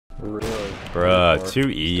Really? Bruh, too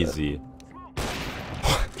easy.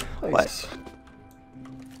 Nice.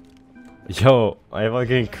 Yo, my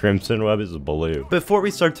fucking crimson web is blue. Before we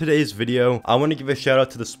start today's video, I want to give a shout out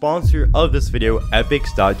to the sponsor of this video,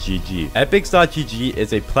 epics.gg. Epics.gg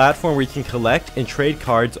is a platform where you can collect and trade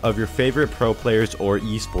cards of your favorite pro players or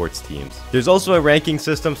esports teams. There's also a ranking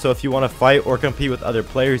system, so if you want to fight or compete with other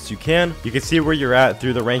players, you can. You can see where you're at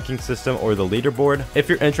through the ranking system or the leaderboard. If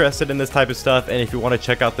you're interested in this type of stuff, and if you want to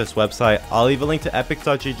check out this website, I'll leave a link to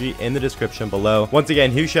epics.gg in the description below. Once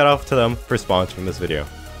again, huge shout out to them for sponsoring this video.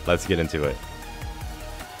 Let's get into it.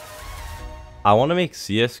 I want to make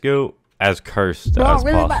CSGO as cursed Bro, as I'm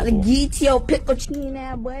really possible. about to get your pickle chin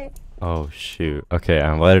now, boy. Oh shoot. Okay,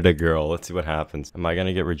 I invited a girl. Let's see what happens. Am I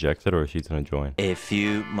gonna get rejected or she's gonna join? A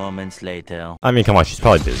few moments later. I mean, come on, she's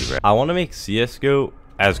probably busy, bro. I want to make CSGO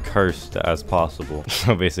as cursed as possible.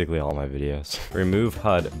 So basically all my videos. Remove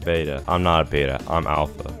HUD beta. I'm not a beta. I'm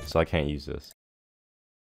alpha, so I can't use this.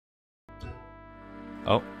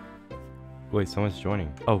 Oh. Wait, someone's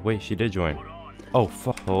joining. Oh, wait, she did join. Oh,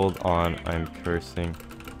 fuck. Hold on, I'm cursing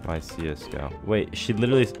my CSGO. Wait, she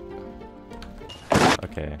literally...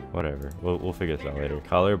 Okay, whatever. We'll figure this out later.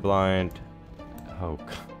 Colorblind. Oh,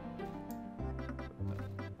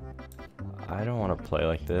 I don't want to play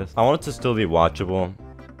like this. I want it to still be watchable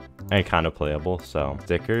and kind of playable, so...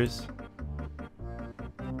 Stickers.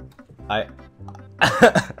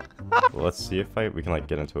 Let's see if we can, like,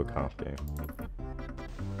 get into a comp game.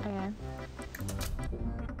 Okay.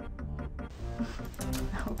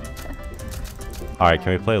 Alright,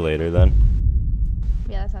 can we play later then?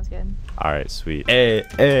 Yeah, that sounds good. Alright, sweet.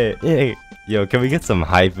 Hey. Yo, can we get some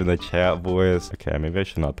hype in the chat, boys? Okay, maybe I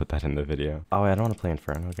should not put that in the video. Oh, wait, I don't want to play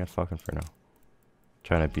Inferno again. Fuck Inferno.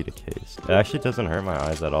 Trying to beat a case. It actually doesn't hurt my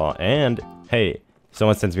eyes at all. And, hey,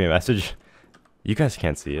 someone sends me a message. You guys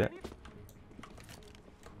can't see it.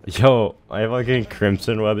 Yo, my fucking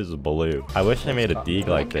crimson web is blue. I wish I made a dig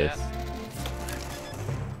like this.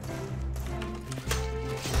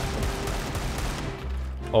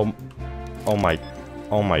 Oh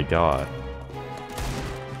my god.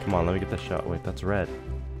 Come on, let me get that shot. Wait, that's red.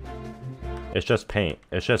 It's just paint.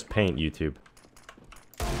 It's just paint, YouTube.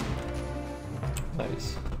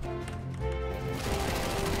 Nice.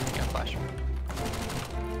 Got flash.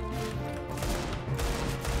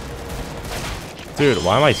 Dude,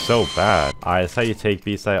 why am I so bad? Alright, that's how you take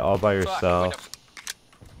B-site all by yourself.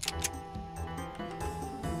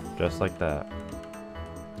 Just like that.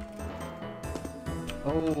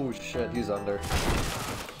 Oh shit, he's under.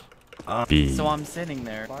 B. So I'm sitting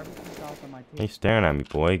there. Hey, staring at me,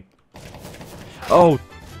 boy. Oh!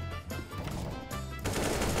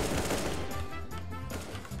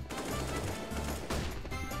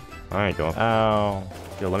 Alright, go. Ow.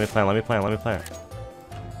 Yo, let me plant.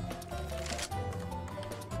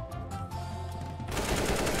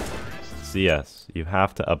 CS, you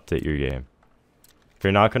have to update your game. If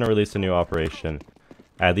you're not going to release a new operation,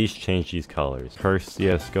 at least change these colors. Curse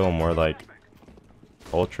CSGO, more like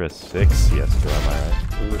Ultra 6 CSGO, am I right?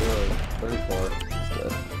 Really? 34. He's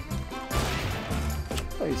dead.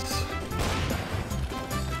 Nice.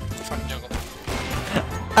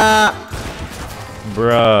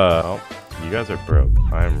 Bruh. Oh, you guys are broke.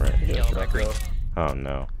 I'm rich. Yeah, Oh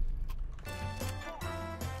no.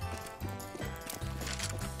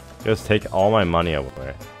 Just take all my money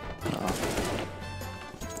away.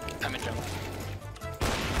 I'm in jungle.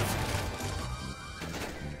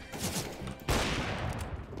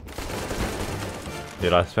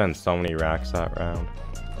 Dude, I spent so many racks that round.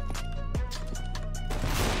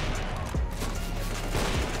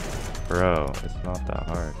 Bro, it's not that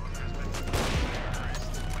hard.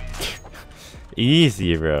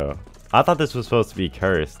 Easy, bro. I thought this was supposed to be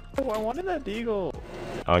cursed. Oh, I wanted that deagle.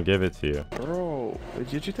 I'll give it to you. Bro,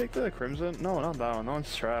 did you take the crimson? No, not that one. That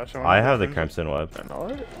one's trash. I have the crimson web.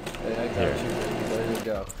 What? Hey, I got Here. you. There you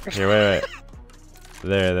go. Here, wait.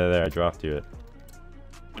 There. I dropped you it.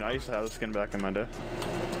 I used to have the skin back in my day.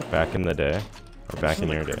 Back in the day? Or back in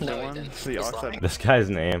your day? The one? It's the Oxide. This guy's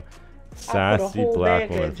name, Sassy Black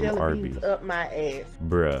Woman from Arby's. Up my ass.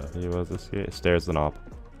 Bruh. He was this guy. Stairs the knob.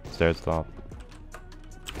 Stairs the knob.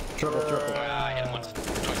 Triple. I hit him once.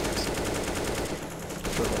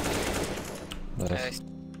 Nice.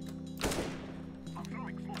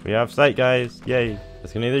 We have sight, guys. Yay.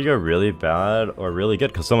 It's gonna either go really bad or really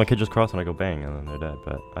good, because someone could just cross and I go bang and then they're dead,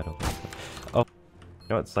 but I don't think so. Oh. You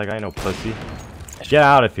know what? It's like I know pussy. Get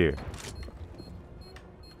out of here.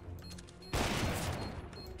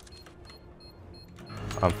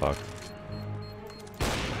 I'm fucked.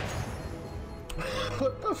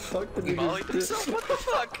 What the fuck did you just do? What the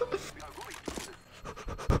fuck?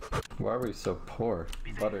 Why are we so poor?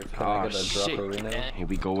 Butter, can I get a drop arena? Here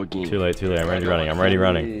we go again. Too late, I'm already running, I'm already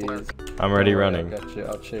running. Please. I'm already Don't worry, running. I got you.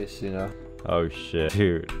 I'll chase you now. Oh shit.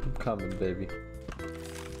 Dude, I'm coming, baby.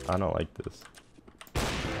 I don't like this.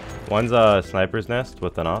 One's sniper's nest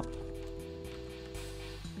with an op.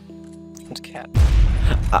 It's cat.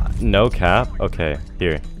 No cap? Okay,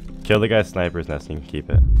 here. Kill the guy's sniper's nest and you can keep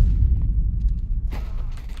it.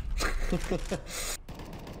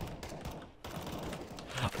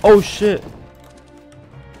 Oh shit!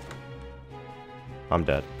 I'm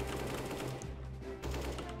dead.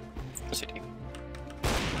 City.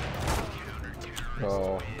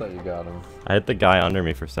 Oh, I thought you got him. I hit the guy under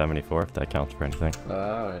me for 74, if that counts for anything.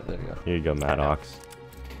 Alright, there you go. Here you go, Maddox.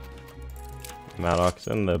 Maddox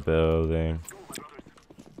in the building.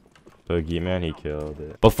 Boogeyman, he killed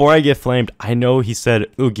it. Before I get flamed, I know he said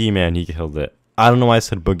Oogie Man, he killed it. I don't know why I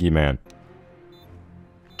said Boogeyman.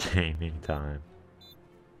 Gaming time.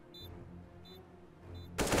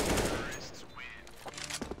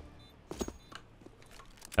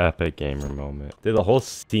 Epic gamer moment. Dude, the whole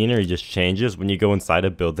scenery just changes when you go inside a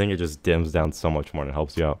building. It just dims down so much more and it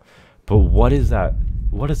helps you out. But what is that?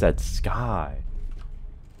 What is that sky?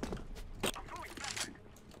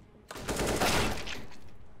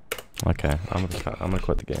 Okay, I'm gonna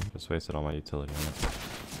quit the game. Just wasted all my utility on it.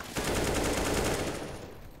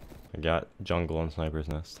 I got jungle and sniper's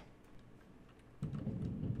nest.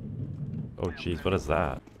 Oh jeez, what is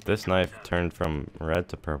that? This knife turned from red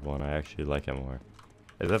to purple and I actually like it more.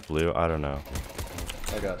 Is that blue? I don't know.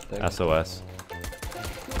 I got things. SOS.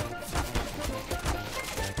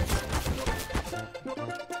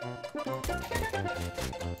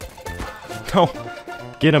 Go!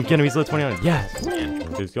 Get him, he's lit 29. Yes!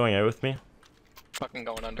 Who's going out with me? Fucking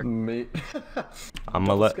going under. Me. I'm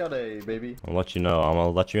gonna let. Got a baby. I'll let you know. I'm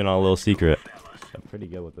gonna let you in on a little secret. I'm pretty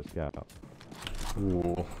good with this guy.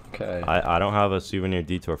 Ooh, okay. I don't have a souvenir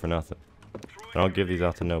detour for nothing. I don't give these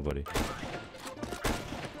out to nobody.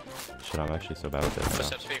 Shit, I'm actually so bad with it.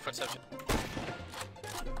 Footsteps, footsteps.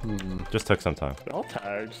 Just took some time. They're all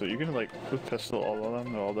tagged, so you can like with pistol all of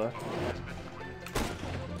them. They're all there.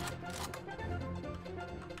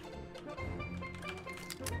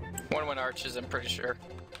 One went arches, I'm pretty sure.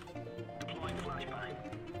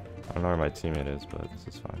 I don't know where my teammate is, but this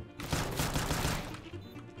is fine.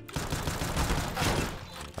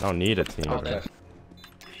 I don't need a team. Okay.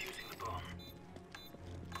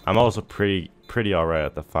 I'm also pretty alright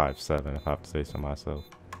at the 5'7", if I have to say so myself.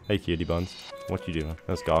 Hey cutie buns, what you doing?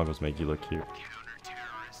 Those goggles make you look cute.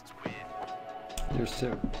 You're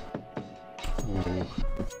too.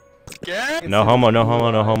 No homo, no homo,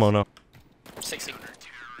 no homo, no. 60.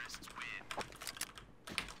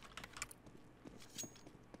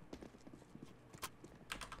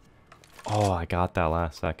 Oh, I got that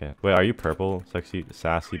last second. Wait, are you purple, sexy,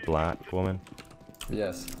 sassy black woman?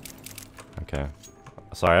 Yes. Okay.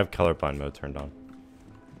 Sorry, I have colorblind mode turned on.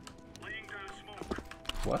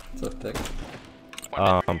 What? It's a thing.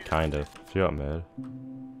 Kind of. She got mid.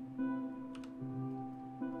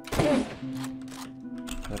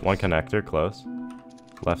 One connector, close.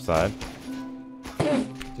 Left side.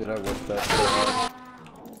 Dude, I whipped that so hard.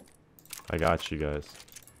 I got you guys.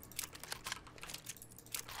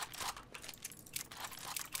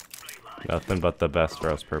 Nothing but the best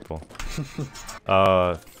for us, purple.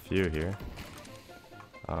 Few here.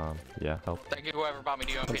 Yeah, help. Thank you, whoever bought me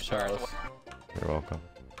the UMP shard. You're welcome.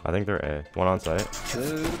 I think they're A. One on site.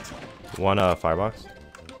 Dude. One firebox.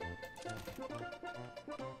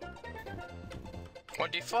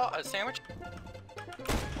 One default, a sandwich?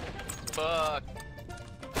 Fuck.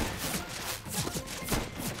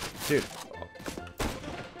 Dude.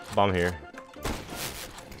 Bomb here.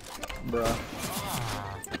 Bruh.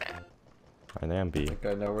 I am B. I think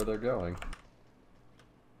I know where they're going.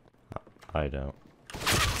 I don't.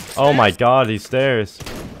 Oh my god, these stairs.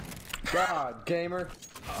 God, gamer.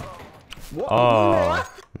 What?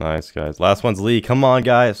 Oh. Nice, guys. Last one's Lee. Come on,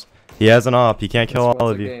 guys. He has an op. He can't kill all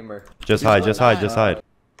of you. Gamer. Just hide, just hide, just hide.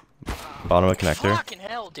 Bottom of connector. Fucking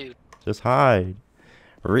hell, dude. Just hide.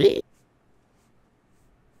 Re.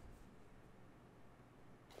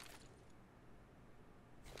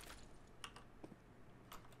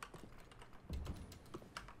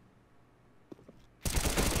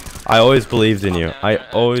 I always believed in you. I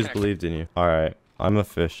always believed in you. Alright. I'm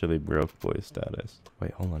officially broke boy status.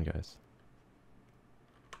 Wait, hold on, guys.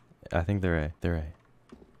 I think they're A. They're A.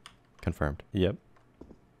 Confirmed. Yep.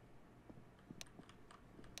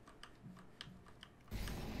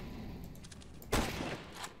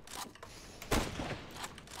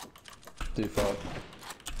 Default.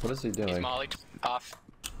 What is he doing? He's mollied. Off.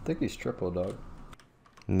 I think he's triple, dog.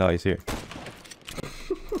 No, he's here.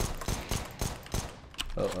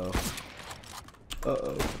 Uh-oh.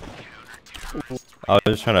 Uh-oh. I was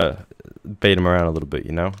just trying to bait him around a little bit,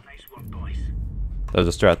 you know? That was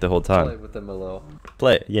a strat the whole Play time. with them a little.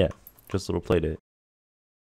 Play it, yeah. Just a little play date.